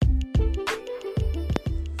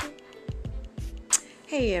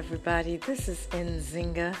Hey everybody, this is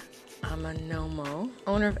Nzinga Amanomo,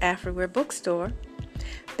 owner of Afriware Bookstore.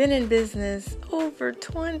 Been in business over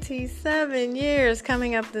 27 years,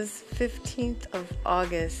 coming up this 15th of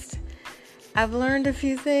August. I've learned a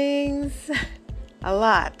few things, a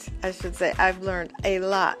lot, I should say. I've learned a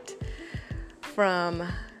lot from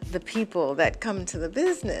the people that come to the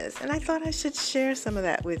business, and I thought I should share some of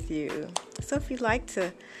that with you. So if you'd like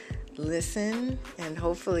to listen, and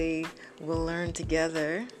hopefully we'll learn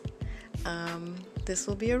together, this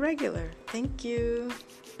will be a regular. Thank you.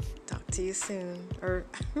 Talk to you soon.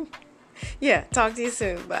 Talk to you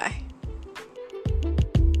soon. Bye.